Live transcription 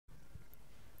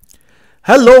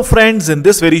Hello friends, in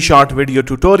this very short video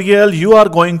tutorial you are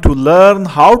going to learn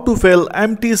how to fill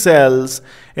empty cells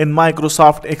in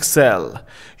Microsoft Excel.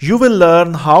 You will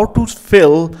learn how to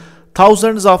fill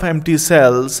thousands of empty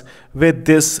cells with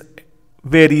this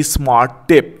very smart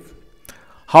tip.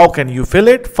 How can you fill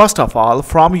it? First of all,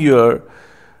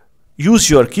 use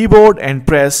your keyboard and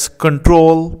press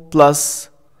Ctrl plus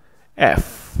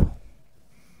F.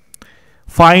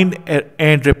 Find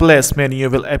and replace menu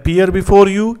will appear before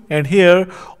you, and here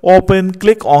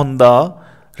click on the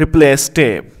replace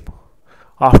tab.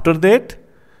 After that,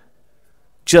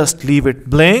 just leave it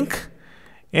blank,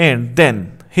 and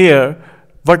then here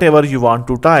whatever you want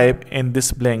to type in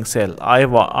this blank cell.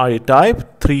 I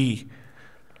type 3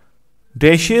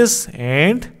 dashes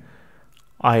and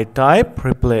I type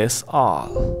replace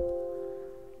all.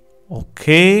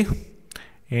 Okay,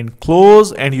 and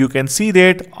close, and you can see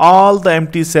that all the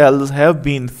empty cells have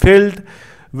been filled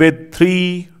with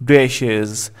 3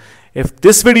 dashes. If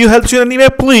this video helps you in any way,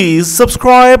 please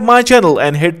subscribe my channel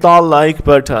and hit the like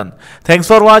button. Thanks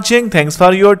for watching. Thanks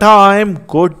for your time.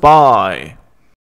 Goodbye.